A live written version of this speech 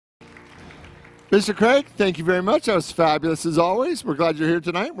Mr. Craig, thank you very much. That was fabulous as always. We're glad you're here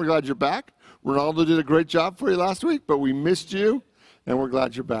tonight. We're glad you're back. Ronaldo did a great job for you last week, but we missed you, and we're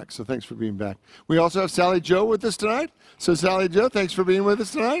glad you're back. So thanks for being back. We also have Sally Joe with us tonight. So Sally Joe, thanks for being with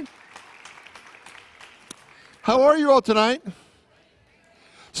us tonight. How are you all tonight?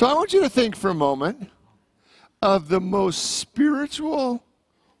 So I want you to think for a moment of the most spiritual,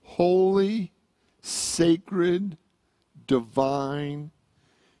 holy, sacred, divine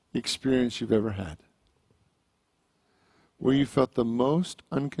experience you've ever had, where you felt the most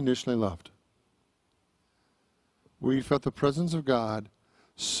unconditionally loved, where you felt the presence of God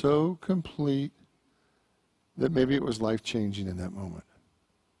so complete that maybe it was life-changing in that moment.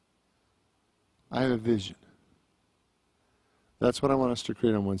 I have a vision. That's what I want us to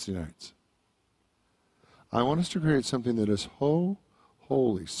create on Wednesday nights. I want us to create something that is so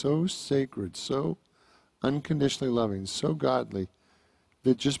holy, so sacred, so unconditionally loving, so godly,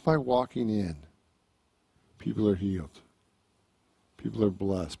 that just by walking in, people are healed. People are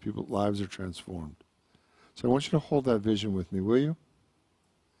blessed. People's lives are transformed. So I want you to hold that vision with me, will you?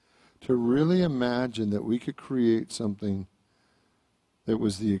 To really imagine that we could create something that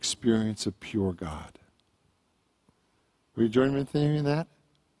was the experience of pure God. Will you join me in thinking that?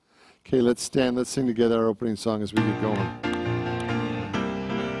 Okay, let's stand. Let's sing together our opening song as we get going.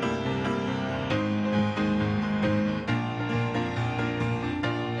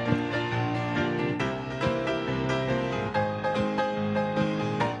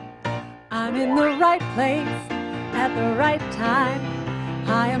 I'm in the right place at the right time.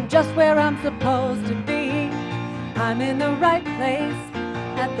 I am just where I'm supposed to be. I'm in the right place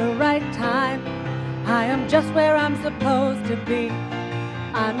at the right time. I am just where I'm supposed to be.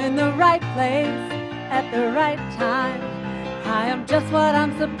 I'm in the right place at the right time. I am just what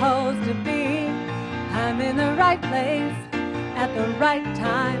I'm supposed to be. I'm in the right place at the right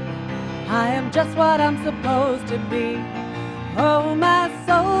time. I am just what I'm supposed to be. Oh, my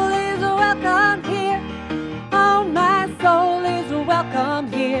soul is welcome here. Oh, my soul is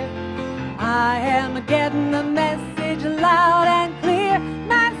welcome here. I am getting the message loud and clear.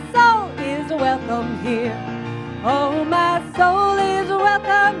 My soul is welcome here. Oh, my soul is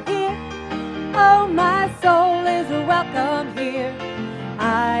welcome here. Oh, my soul is welcome here.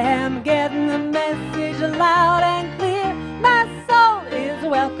 I am getting the message loud and clear. My soul is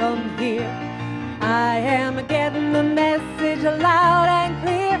welcome here. I am getting the message loud and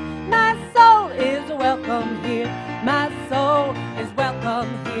clear. My soul is welcome here. My soul is welcome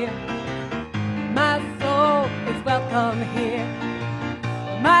here. My soul is welcome here.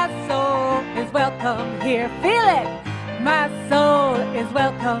 My soul is welcome here. Feel it. My soul is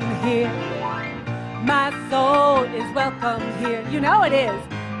welcome here. My soul is welcome here. You know it is.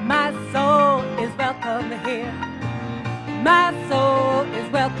 My soul is welcome here. My soul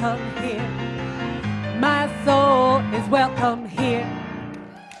is welcome here. My soul is welcome here.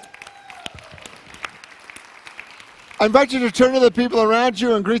 I invite you to turn to the people around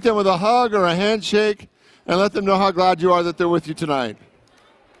you and greet them with a hug or a handshake and let them know how glad you are that they're with you tonight.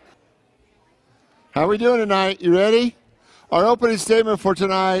 How are we doing tonight? You ready? Our opening statement for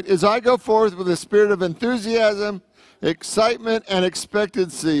tonight is, I go forth with a spirit of enthusiasm, excitement, and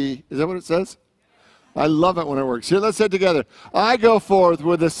expectancy. Is that what it says? I love it when it works. Here, let's say it together. I go forth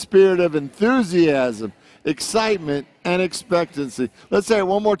with a spirit of enthusiasm, excitement, and expectancy. Let's say it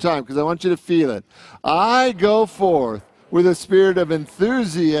one more time because I want you to feel it. I go forth with a spirit of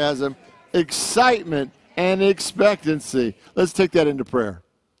enthusiasm, excitement, and expectancy. Let's take that into prayer.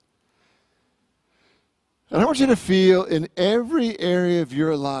 And I want you to feel in every area of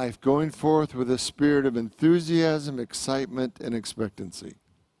your life going forth with a spirit of enthusiasm, excitement, and expectancy.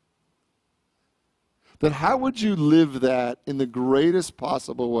 That how would you live that in the greatest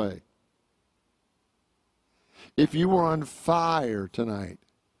possible way? If you were on fire tonight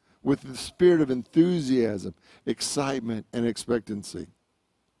with the spirit of enthusiasm, excitement, and expectancy.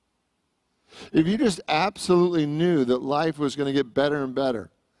 If you just absolutely knew that life was going to get better and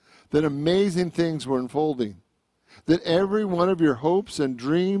better, that amazing things were unfolding, that every one of your hopes and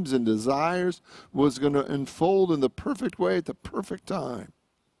dreams and desires was going to unfold in the perfect way at the perfect time.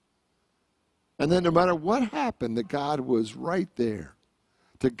 And then no matter what happened, that God was right there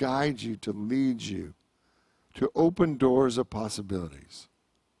to guide you, to lead you, to open doors of possibilities.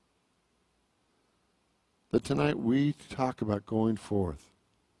 That tonight we talk about going forth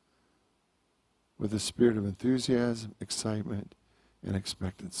with a spirit of enthusiasm, excitement, and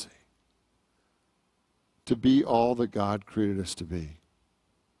expectancy. To be all that God created us to be.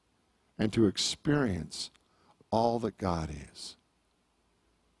 And to experience all that God is.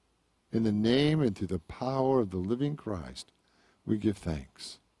 In the name and through the power of the living Christ, we give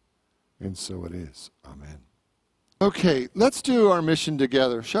thanks. And so it is. Amen. Okay, let's do our mission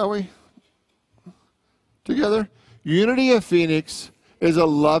together, shall we? Together. Unity of Phoenix is a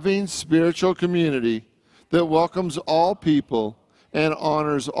loving spiritual community that welcomes all people and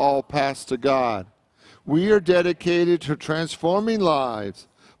honors all paths to God. We are dedicated to transforming lives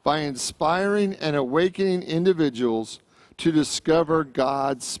by inspiring and awakening individuals to discover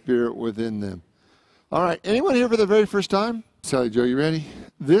God's Spirit within them. All right, anyone here for the very first time? Sally Joe, you ready?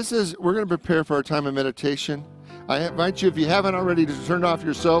 We're going to prepare for our time of meditation. I invite you, if you haven't already, to turn off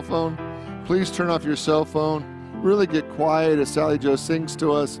your cell phone. Please turn off your cell phone. Really get quiet as Sally Joe sings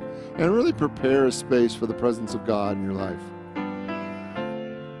to us, and really prepare a space for the presence of God in your life.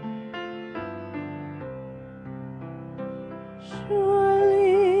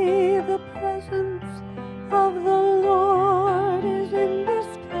 Surely the presence of the Lord is in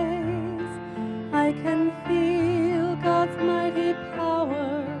this place. I can feel God's mighty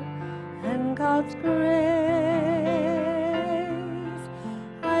power and God's grace.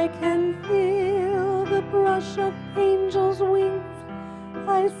 I can feel the brush of angels' wings.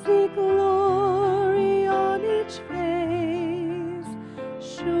 I see glory on each face.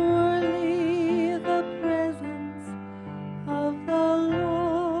 Surely the presence of the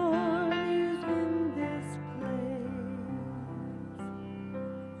Lord is in this place.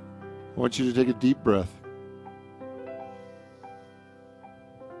 I want you to take a deep breath.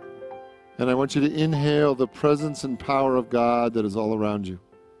 And I want you to inhale the presence and power of God that is all around you.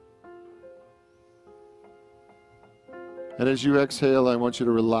 And as you exhale, I want you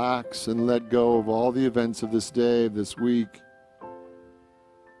to relax and let go of all the events of this day, of this week.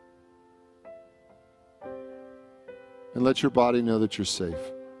 And let your body know that you're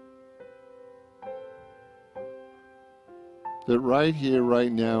safe. That right here,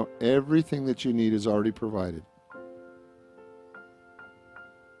 right now, everything that you need is already provided.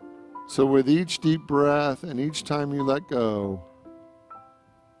 So with each deep breath and each time you let go,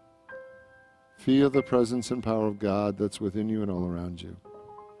 feel the presence and power of God that's within you and all around you.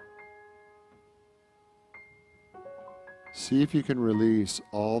 See if you can release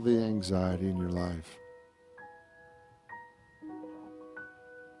all the anxiety in your life.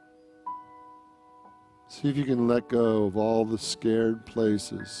 See if you can let go of all the scared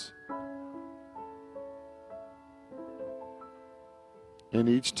places. And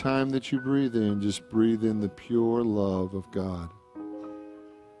each time that you breathe in, just breathe in the pure love of God.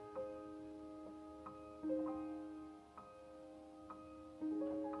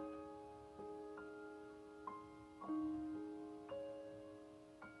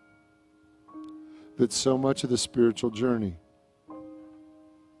 That so much of the spiritual journey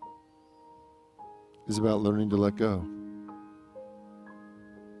is about learning to let go.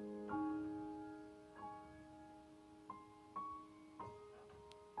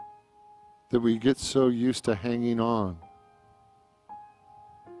 That we get so used to hanging on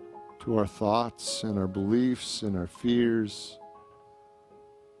to our thoughts and our beliefs and our fears,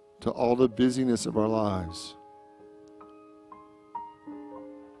 to all the busyness of our lives,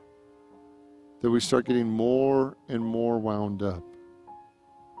 that we start getting more and more wound up.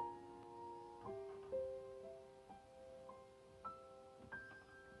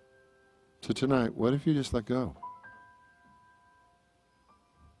 So tonight, what if you just let go?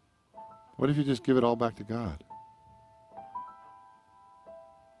 What if you just give it all back to God?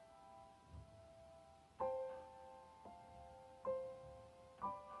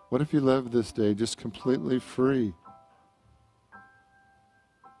 What if you live this day just completely free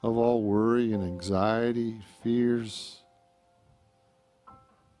of all worry and anxiety, fears,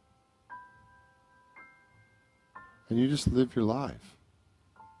 and you just live your life,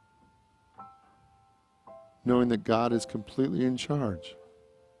 knowing that God is completely in charge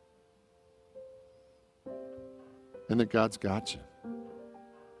and that God's got you.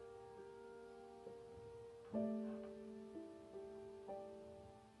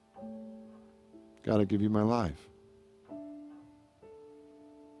 God, I give you my life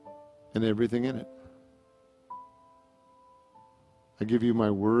and everything in it. I give you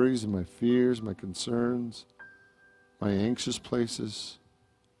my worries and my fears, my concerns, my anxious places,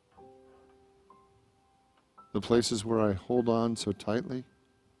 the places where I hold on so tightly.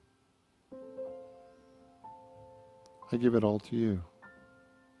 I give it all to you.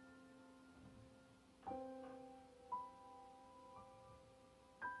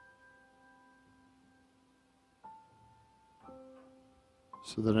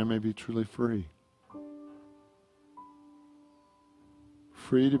 So that I may be truly free.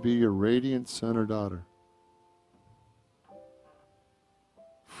 Free to be your radiant son or daughter.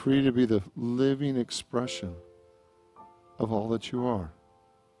 Free to be the living expression of all that you are.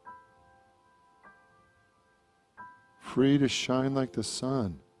 free to shine like the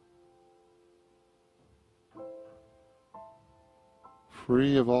sun,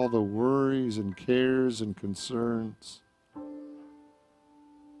 free of all the worries and cares and concerns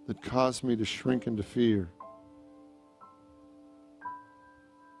that cause me to shrink into fear.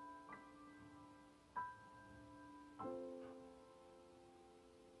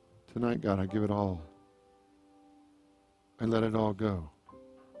 Tonight, God, I give it all. I let it all go.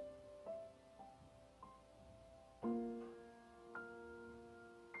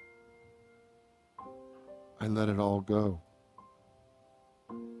 I let it all go.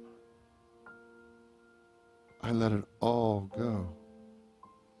 I let it all go.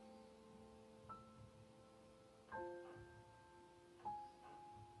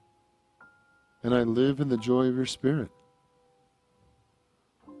 And I live in the joy of your Spirit.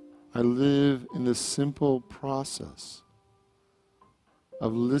 I live in the simple process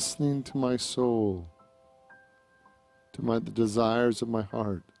of listening to my soul, to the desires of my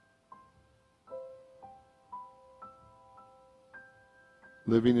heart,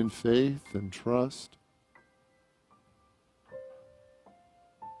 living in faith and trust,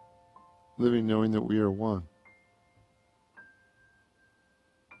 living knowing that we are one.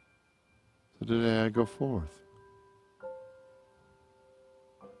 So today I go forth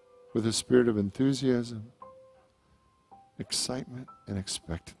with a spirit of enthusiasm, excitement, and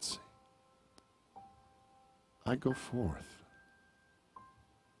expectancy. I go forth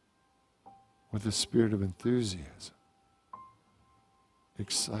with a spirit of enthusiasm,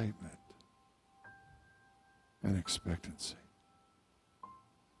 excitement, and expectancy.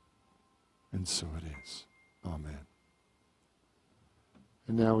 And so it is. Amen.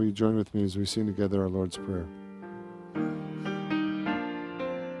 And now will you join with me as we sing together our Lord's Prayer?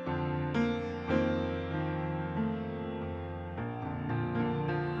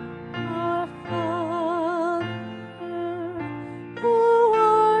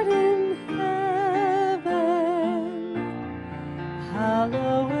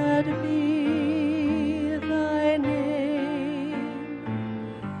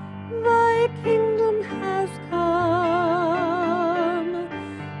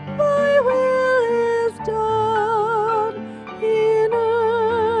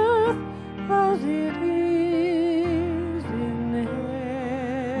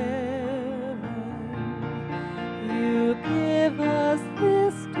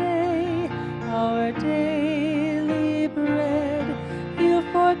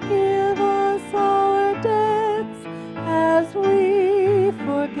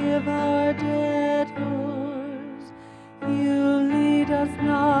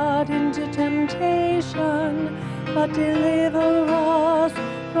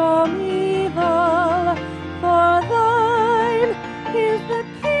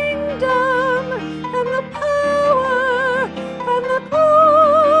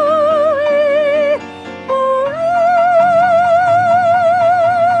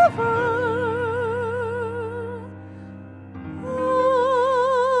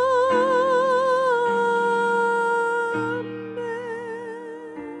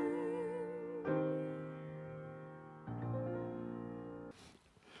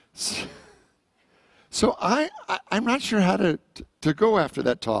 So I'm not sure how to go after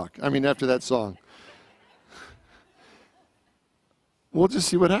that talk. I mean, after that song. We'll just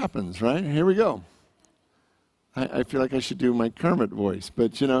see what happens, right? Here we go. I feel like I should do my Kermit voice,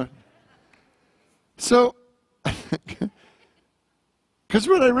 but you know. So, because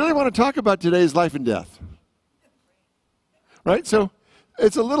what I really want to talk about today is life and death. Right? So,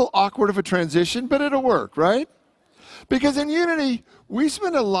 it's a little awkward of a transition, but it'll work, right? Because in Unity, we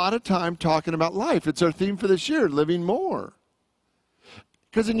spend a lot of time talking about life. It's our theme for this year, living more.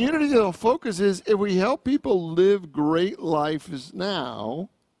 Because in Unity, the focus is if we help people live great lives now,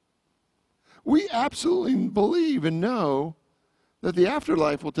 we absolutely believe and know that the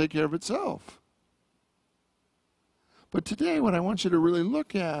afterlife will take care of itself. But today, what I want you to really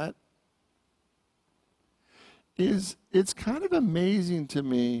look at is it's kind of amazing to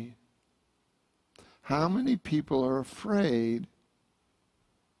me how many people are afraid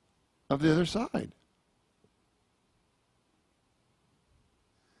of the other side.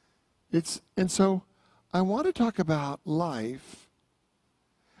 And so I want to talk about life,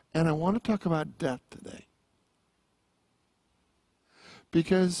 and I want to talk about death today.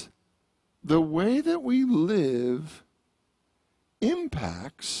 Because the way that we live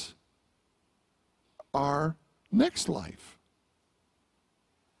impacts our next life.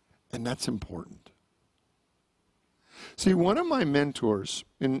 And that's important. See, one of my mentors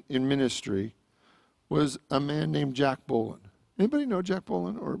in ministry was a man named Jack Boland. Anybody know Jack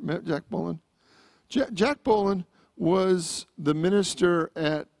Boland or met Jack Boland? Jack Boland was the minister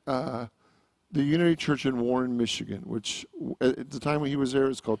at the Unity Church in Warren, Michigan, which at the time when he was there, it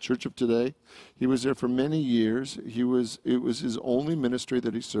was called Church of Today. He was there for many years. It was his only ministry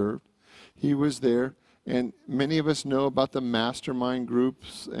that he served. He was there, and many of us know about the mastermind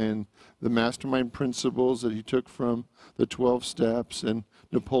groups and the mastermind principles that he took from the 12 Steps and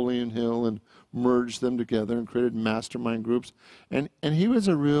Napoleon Hill and merged them together and created mastermind groups. And he was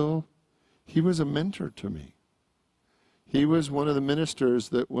a mentor to me. He was one of the ministers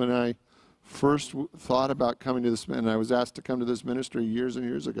that when I first thought about coming to this, and I was asked to come to this ministry years and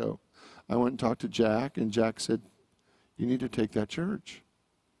years ago, I went and talked to Jack, and Jack said, you need to take that church.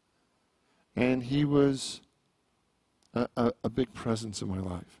 And he was a big presence in my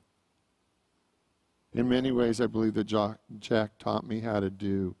life. In many ways, I believe that Jack taught me how to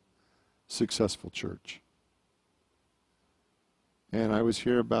do successful church. And I was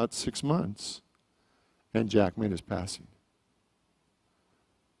here about 6 months, and Jack made his passing.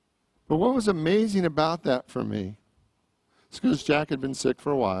 But what was amazing about that for me is because Jack had been sick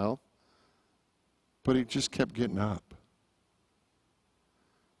for a while, but he just kept getting up.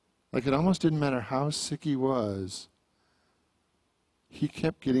 Like it almost didn't matter how sick he was, he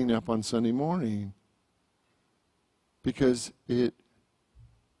kept getting up on Sunday morning because it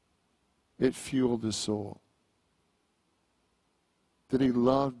fueled his soul. That he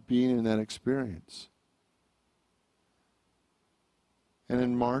loved being in that experience. And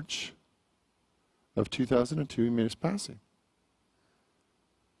in March of 2002, he made his passing.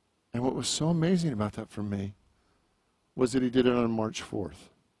 And what was so amazing about that for me was that he did it on March 4th.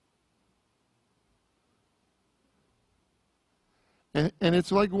 And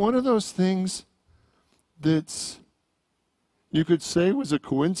it's like one of those things that's, you could say was a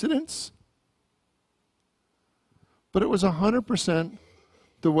coincidence, but it was 100%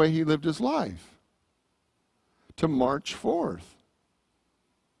 the way he lived his life to March 4th.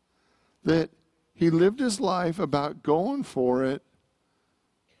 That he lived his life about going for it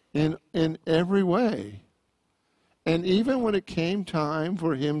in every way. And even when it came time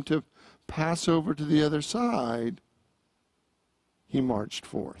for him to pass over to the other side, he marched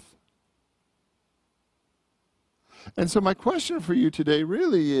forth. And so my question for you today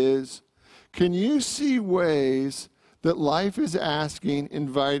really is, can you see ways that life is asking,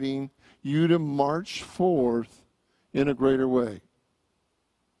 inviting you to march forth in a greater way?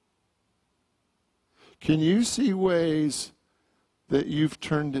 Can you see ways that you've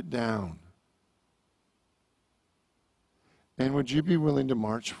turned it down? And would you be willing to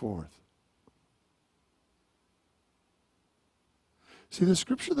march forth? See, the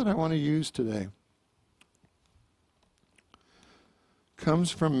scripture that I want to use today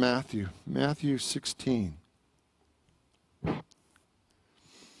comes from Matthew 16.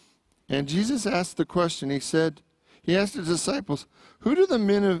 And Jesus asked the question, he asked his disciples, who do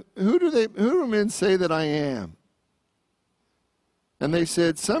men say that I am? And they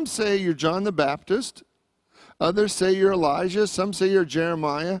said, some say you're John the Baptist, others say you're Elijah, some say you're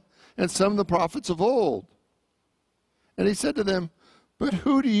Jeremiah, and some the prophets of old. And he said to them, but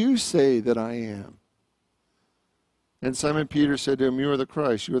who do you say that I am? And Simon Peter said to him, you are the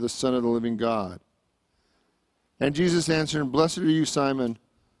Christ, you are the Son of the living God. And Jesus answered, blessed are you, Simon,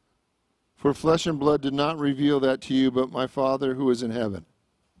 for flesh and blood did not reveal that to you, but my Father who is in heaven.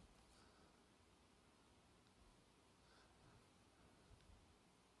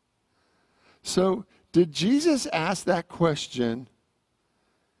 So, did Jesus ask that question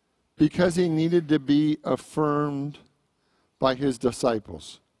because he needed to be affirmed by his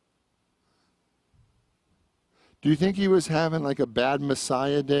disciples? Do you think he was having like a bad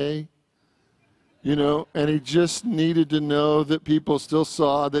Messiah day? You know, and he just needed to know that people still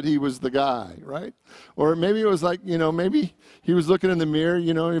saw that he was the guy, right? Or maybe it was like, maybe he was looking in the mirror,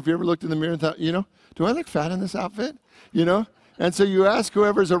 if you ever looked in the mirror and thought, do I look fat in this outfit? And so you ask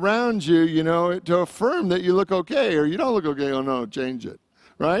whoever's around you, to affirm that you look okay, or you don't look okay, oh no, change it,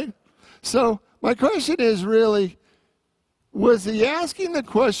 right? So my question is really, was he asking the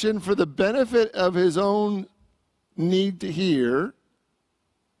question for the benefit of his own need to hear?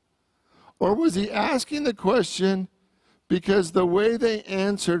 Or was he asking the question because the way they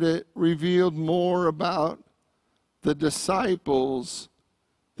answered it revealed more about the disciples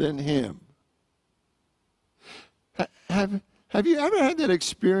than him? Have you ever had that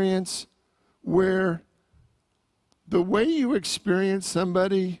experience where the way you experience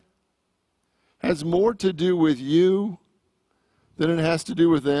somebody has more to do with you than it has to do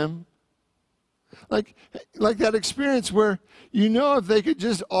with them? Like that experience where if they could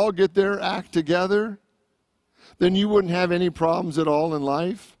just all get their act together, then you wouldn't have any problems at all in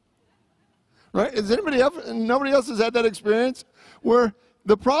life, Right? Is anybody else, nobody else has had that experience? Where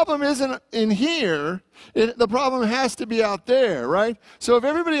the problem isn't in here, the problem has to be out there, right? So if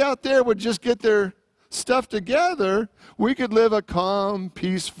everybody out there would just get their stuff together, we could live a calm,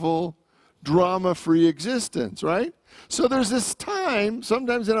 peaceful, drama-free existence, right? So there's this time,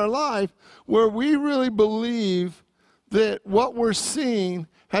 sometimes in our life, where we really believe that what we're seeing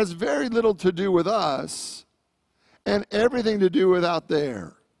has very little to do with us and everything to do with out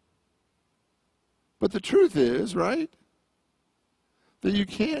there. But the truth is, right, that you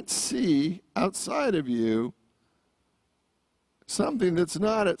can't see outside of you something that's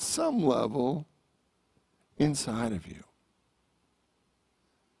not at some level inside of you.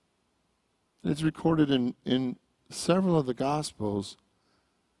 It's recorded in several of the Gospels,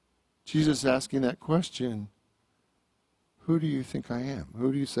 Jesus asking that question, who do you think I am?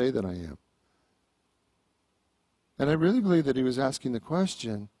 Who do you say that I am? And I really believe that he was asking the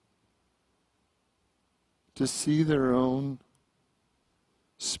question to see their own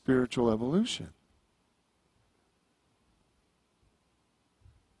spiritual evolution.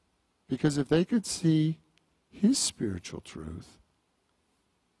 Because if they could see his spiritual truth,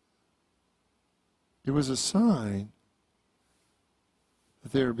 it was a sign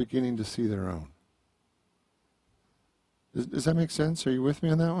that they were beginning to see their own. Does that make sense? Are you with me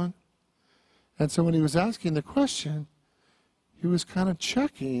on that one? And so when he was asking the question, he was kind of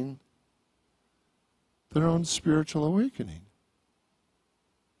checking their own spiritual awakening.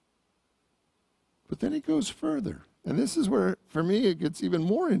 But then he goes further. And this is where, for me, it gets even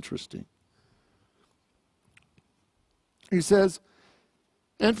more interesting. He says,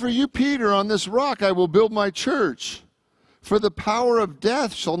 and for you, Peter, on this rock I will build my church, for the power of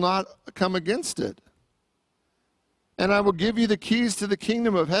death shall not come against it. And I will give you the keys to the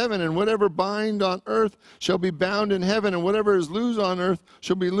kingdom of heaven, and whatever bind on earth shall be bound in heaven, and whatever is loosed on earth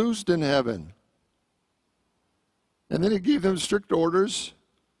shall be loosed in heaven. And then he gave them strict orders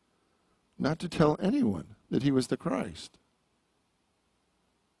not to tell anyone that he was the Christ.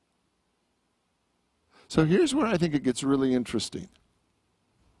 So here's where I think it gets really interesting.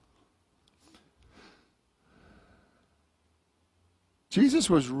 Jesus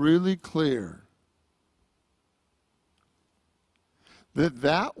was really clear that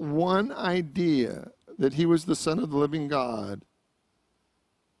that one idea that he was the Son of the living God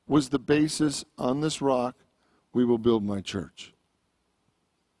was the basis. On this rock we will build my church.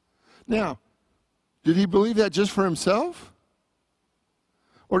 Now, did he believe that just for himself?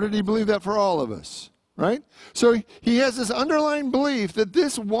 Or did he believe that for all of us? Right? So he has this underlying belief that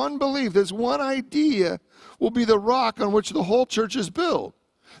this one idea will be the rock on which the whole church is built.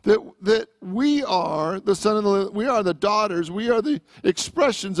 That we are the son of the, we are the daughters, we are the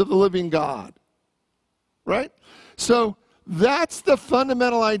expressions of the living God. Right? So that's the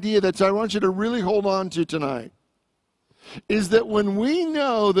fundamental idea that I want you to really hold on to tonight. Is that when we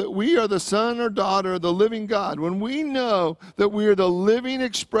know that we are the son or daughter of the living God, when we know that we are the living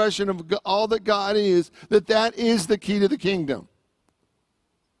expression of all that God is, that is the key to the kingdom.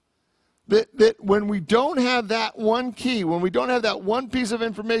 That when we don't have that one key, when we don't have that one piece of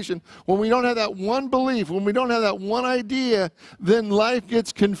information, when we don't have that one belief, when we don't have that one idea, then life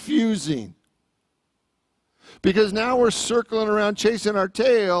gets confusing. Because now we're circling around chasing our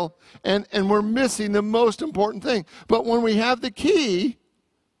tail and we're missing the most important thing. But when we have the key,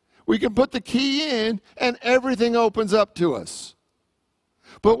 we can put the key in and everything opens up to us.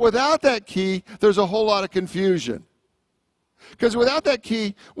 But without that key, there's a whole lot of confusion. Because without that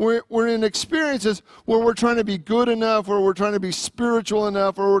key, we're in experiences where we're trying to be good enough, or we're trying to be spiritual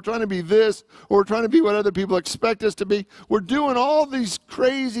enough, or we're trying to be this, or we're trying to be what other people expect us to be. We're doing all these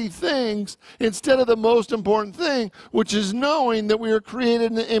crazy things instead of the most important thing, which is knowing that we are created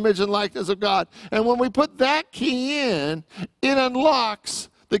in the image and likeness of God. And when we put that key in, it unlocks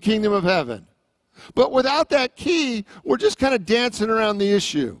the kingdom of heaven. But without that key, we're just kind of dancing around the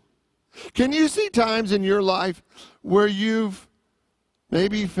issue. Can you see times in your life where you've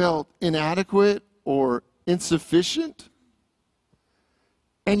maybe felt inadequate or insufficient,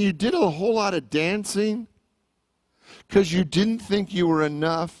 and you did a whole lot of dancing because you didn't think you were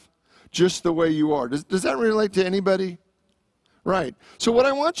enough just the way you are? Does that relate to anybody? Right. So what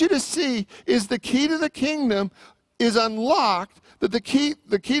I want you to see is the key to the kingdom is unlocked, that the key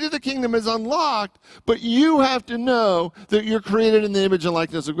to the kingdom is unlocked, but you have to know that you're created in the image and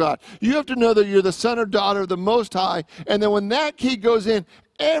likeness of God. You have to know that you're the son or daughter of the Most High, and then when that key goes in,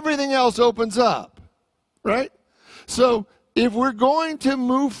 everything else opens up, right? So if we're going to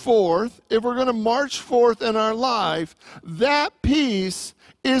move forth, if we're going to march forth in our life, that piece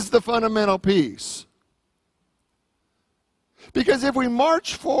is the fundamental piece. Because if we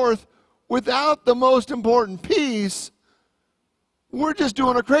march forth without the most important piece, we're just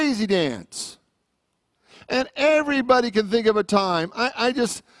doing a crazy dance. And everybody can think of a time. I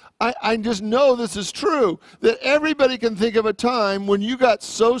just know this is true, that everybody can think of a time when you got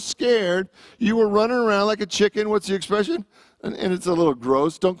so scared you were running around like a chicken. What's the expression? And it's a little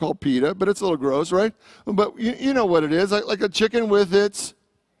gross. Don't call PETA, but it's a little gross, right? But you know what it is, like a chicken with its...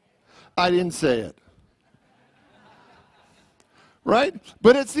 I didn't say it. Right?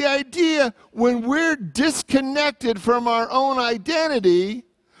 But it's the idea when we're disconnected from our own identity,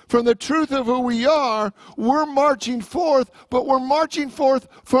 from the truth of who we are, we're marching forth, but we're marching forth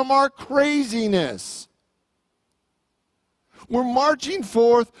from our craziness. We're marching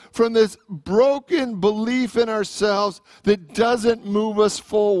forth from this broken belief in ourselves that doesn't move us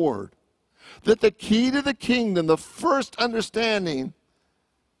forward. That the key to the kingdom, the first understanding,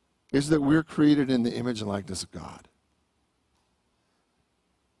 is that we're created in the image and likeness of God.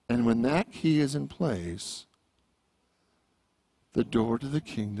 And when that key is in place, the door to the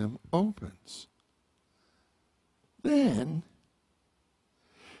kingdom opens. Then,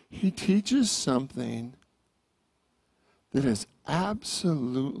 he teaches something that is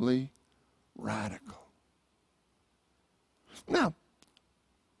absolutely radical. Now,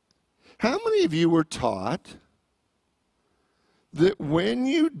 how many of you were taught that when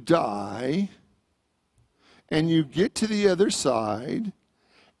you die and you get to the other side,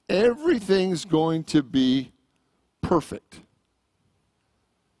 everything's going to be perfect?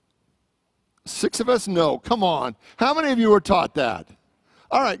 6 of us? No, come on. How many of you were taught that?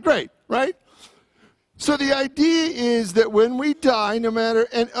 All right, great, right? So the idea is that when we die, no matter,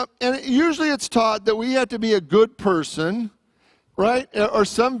 and usually it's taught that we have to be a good person, right? Or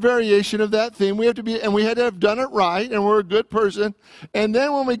some variation of that theme. We have to be, and we had to have done it right, and we're a good person. And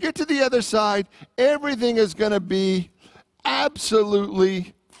then when we get to the other side, everything is going to be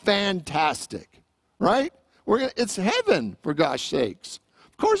absolutely fantastic, right? It's heaven, for gosh sakes.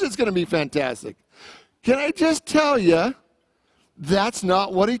 Of course it's going to be fantastic. Can I just tell you, that's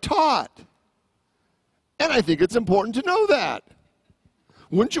not what he taught. And I think it's important to know that.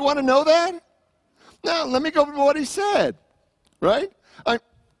 Wouldn't you want to know that? Now, let me go over what he said, right?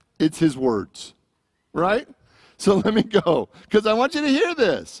 It's his words, right? So let me go, because I want you to hear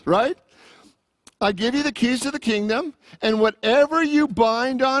this, right? I give you the keys to the kingdom, and whatever you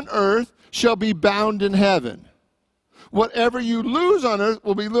bind on earth shall be bound in heaven. Whatever you lose on earth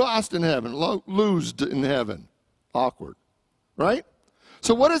will be lost in heaven, loosed in heaven. Awkward, right?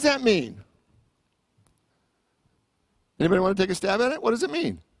 So what does that mean? Anybody want to take a stab at it? What does it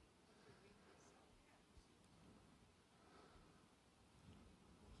mean?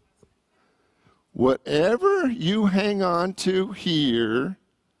 Whatever you hang on to here,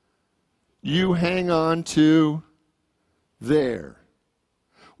 you hang on to there.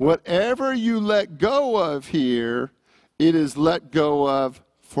 Whatever you let go of here, it is let go of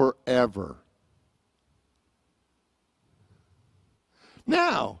forever.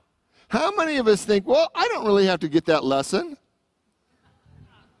 Now, how many of us think, well, I don't really have to get that lesson,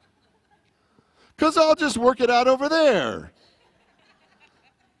 because I'll just work it out over there.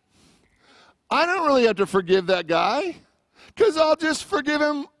 I don't really have to forgive that guy, because I'll just forgive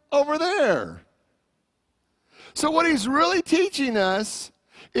him over there. So what he's really teaching us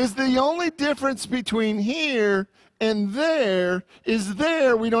is the only difference between here and there is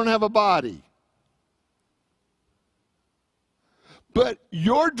there we don't have a body. But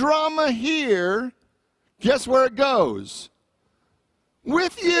your drama here, guess where it goes?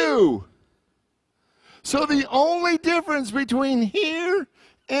 With you. So the only difference between here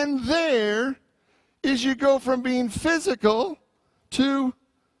and there is you go from being physical to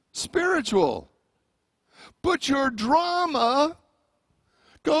spiritual. But your drama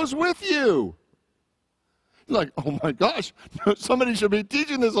goes with you. Like, oh my gosh, somebody should be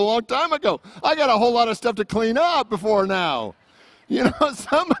teaching this a long time ago. I got a whole lot of stuff to clean up before now. You know,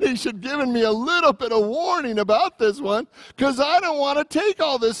 somebody should have given me a little bit of warning about this one, because I don't want to take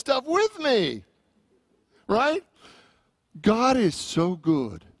all this stuff with me. Right? God is so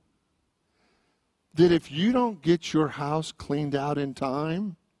good that if you don't get your house cleaned out in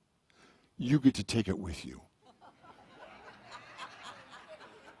time, you get to take it with you.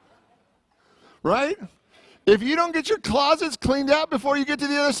 Right? If you don't get your closets cleaned out before you get to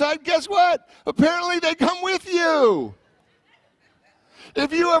the other side, guess what? Apparently they come with you.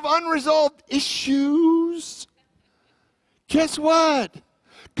 If you have unresolved issues, guess what?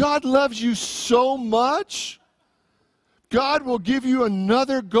 God loves you so much, God will give you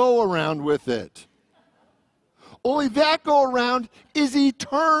another go-around with it. Only that go-around is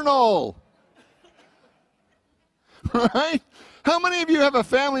eternal. Right? How many of you have a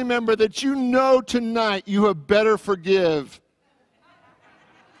family member that you know tonight you have better forgive?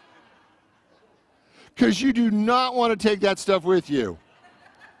 Because you do not want to take that stuff with you.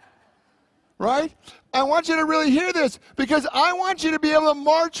 Right? I want you to really hear this, because I want you to be able to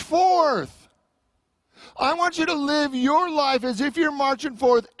march forth. I want you to live your life as if you're marching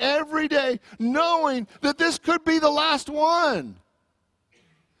forth every day, knowing that this could be the last one.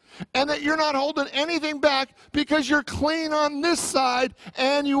 And that you're not holding anything back, because you're clean on this side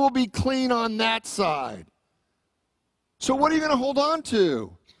and you will be clean on that side. So what are you going to hold on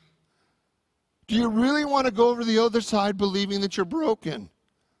to? Do you really want to go over to the other side believing that you're broken?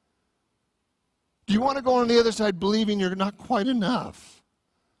 Do you want to go on the other side believing you're not quite enough?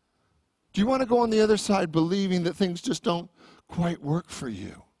 Do you want to go on the other side believing that things just don't quite work for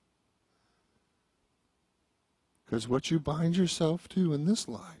you? Because what you bind yourself to in this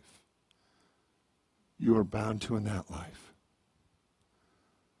life, you are bound to in that life.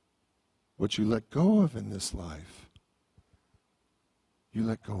 What you let go of in this life, you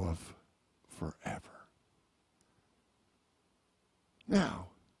let go of forever. Now,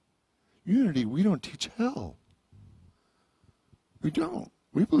 Unity, we don't teach hell. We don't.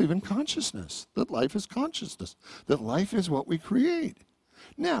 We believe in consciousness, that life is consciousness, that life is what we create.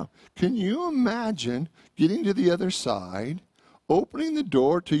 Now, can you imagine getting to the other side, opening the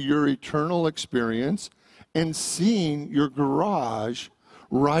door to your eternal experience, and seeing your garage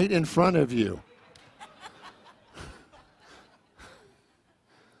right in front of you?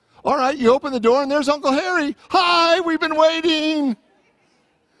 All right, you open the door and there's Uncle Harry. Hi, we've been waiting.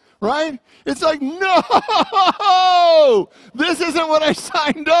 Right? It's like, no, this isn't what I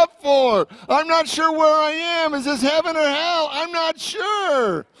signed up for. I'm not sure where I am. Is this heaven or hell? I'm not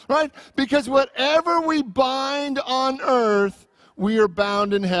sure. Right? Because whatever we bind on earth, we are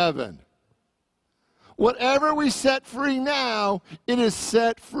bound in heaven. Whatever we set free now, it is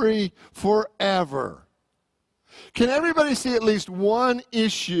set free forever. Can everybody see at least one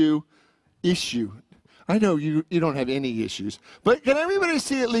issue? I know you don't have any issues, but can everybody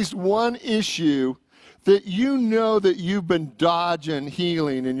see at least one issue that you know that you've been dodging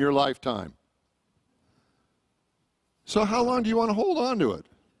healing in your lifetime? So how long do you want to hold on to it?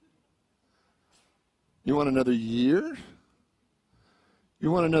 You want another year?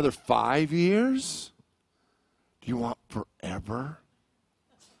 You want another 5 years? Do you want forever?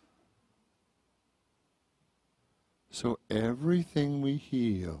 So everything we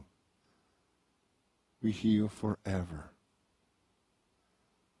heal forever.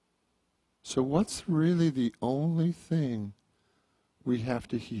 So what's really the only thing we have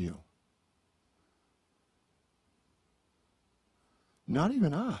to heal? Not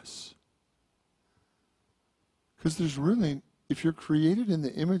even us. Because there's really, if you're created in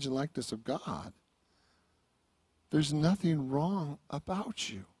the image and likeness of God, there's nothing wrong about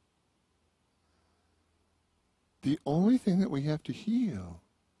you. The only thing that we have to heal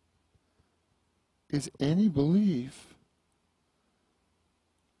is any belief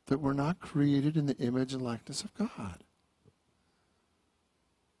that we're not created in the image and likeness of God.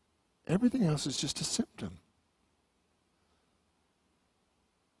 Everything else is just a symptom.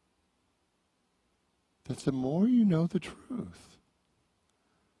 That the more you know the truth,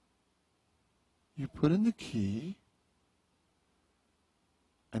 you put in the key,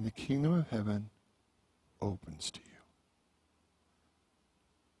 and the kingdom of heaven opens to you.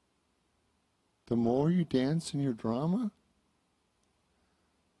 The more you dance in your drama,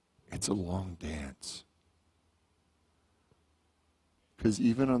 it's a long dance. Because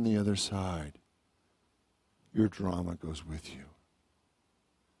even on the other side, your drama goes with you.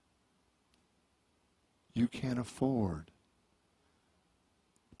 You can't afford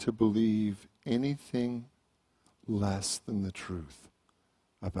to believe anything less than the truth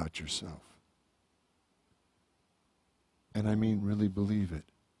about yourself. And I mean really believe it.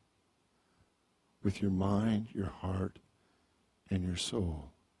 With your mind, your heart, and your soul.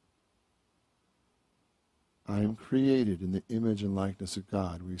 I am created in the image and likeness of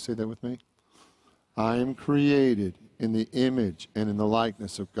God. Will you say that with me? I am created in the image and in the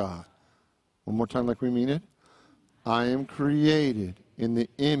likeness of God. One more time like we mean it. I am created in the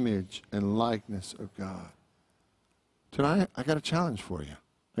image and likeness of God. Tonight, I got a challenge for you.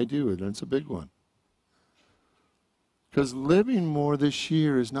 I do, and it's a big one. Because living more this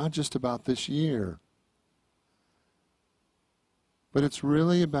year is not just about this year, but it's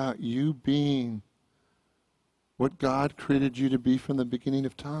really about you being what God created you to be from the beginning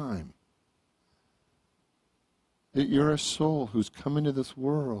of time. That you're a soul who's come into this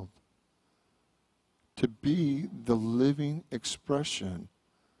world to be the living expression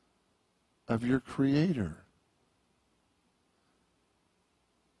of your Creator.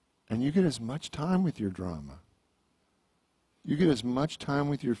 And you get as much time with your drama. You get as much time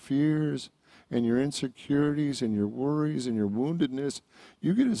with your fears and your insecurities and your worries and your woundedness.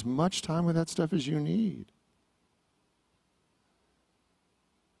 You get as much time with that stuff as you need.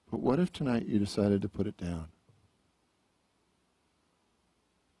 But what if tonight you decided to put it down?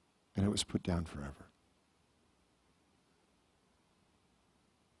 And it was put down forever.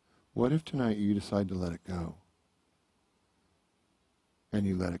 What if tonight you decide to let it go? And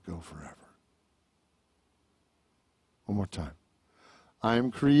you let it go forever. One more time. I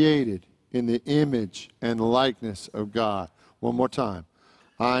am created in the image and likeness of God. One more time.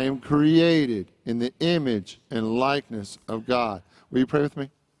 I am created in the image and likeness of God. Will you pray with me?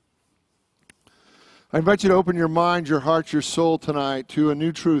 I invite you to open your mind, your heart, your soul tonight to a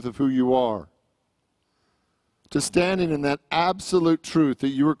new truth of who you are. To standing in that absolute truth that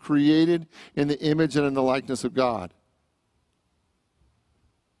you were created in the image and in the likeness of God.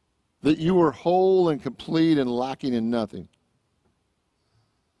 That you were whole and complete and lacking in nothing.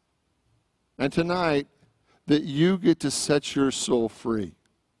 And tonight, that you get to set your soul free.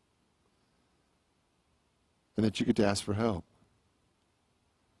 And that you get to ask for help.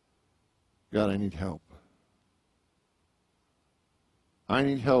 God, I need help. I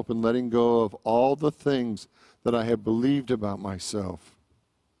need help in letting go of all the things that I have believed about myself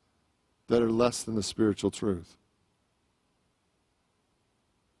that are less than the spiritual truth.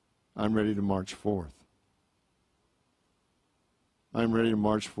 I'm ready to march forth. I'm ready to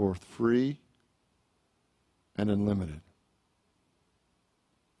march forth free and unlimited.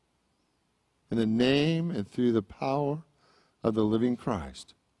 In the name and through the power of the living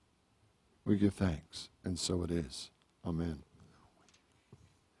Christ, we give thanks, and so it is. Amen.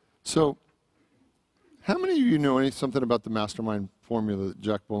 So, how many of you know something about the mastermind formula that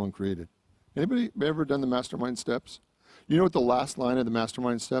Jack Boland created? Anybody ever done the mastermind steps? You know what the last line of the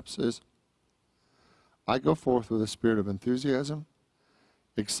mastermind steps is? I go forth with a spirit of enthusiasm,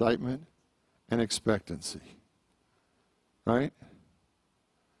 excitement, and expectancy. Right?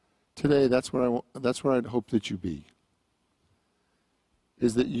 Today, that's what I'd hope that you be.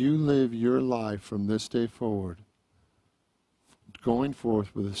 Is that you live your life from this day forward going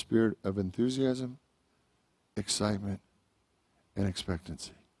forth with a spirit of enthusiasm, excitement, and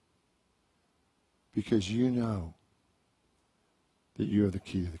expectancy. Because you know that you are the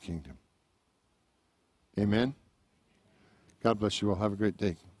key to the kingdom. Amen? God bless you all. Have a great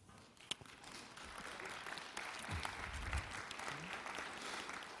day.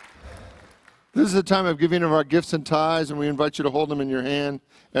 This is a time of giving of our gifts and tithes, and we invite you to hold them in your hand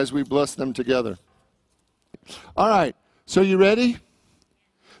as we bless them together. All right, so you ready?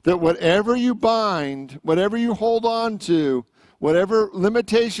 That whatever you bind, whatever you hold on to, whatever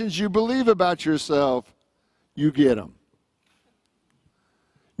limitations you believe about yourself, you get them.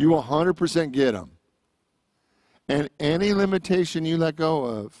 You 100% get them. And any limitation you let go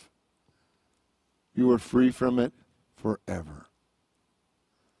of, you are free from it forever.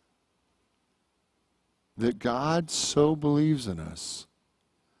 That God so believes in us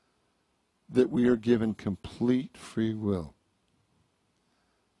that we are given complete free will.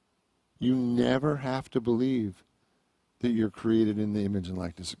 You never have to believe that you're created in the image and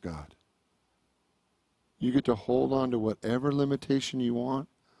likeness of God. You get to hold on to whatever limitation you want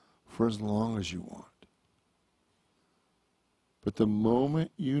for as long as you want. But the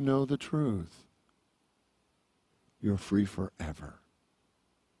moment you know the truth, you're free forever.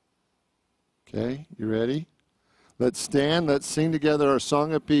 Okay, you ready? Let's stand, let's sing together our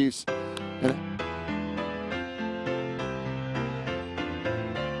song of peace. And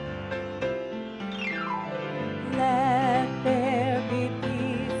Let there be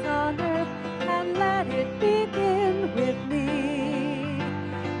peace on earth, and let it begin with me.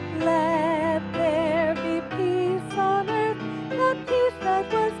 Let there be peace on earth, the peace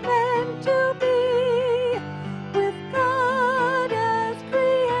that was meant to be, with God as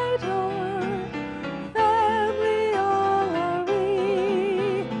creator, family all are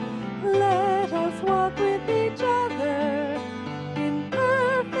we. Let us walk with each other in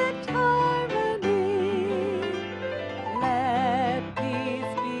perfect harmony. Let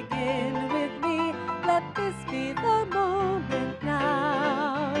peace begin with me. Let this be the moment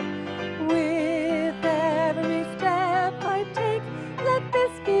now. With every step I take, let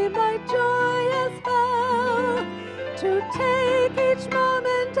this be my joyous vow. To take each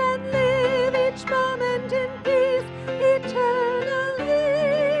moment and live each moment in peace eternally.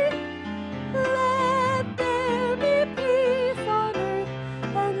 Let there be peace on earth,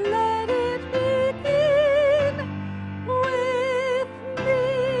 and let it begin with me.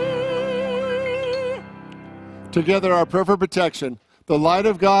 together our prayer for protection. The light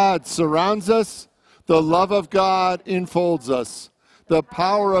of God surrounds us. The love of God enfolds us. The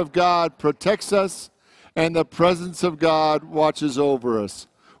power of God protects us. And the presence of God watches over us.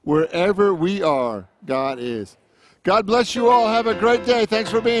 Wherever we are, God is. God bless you all. Have a great day. Thanks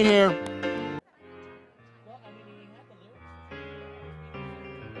for being here.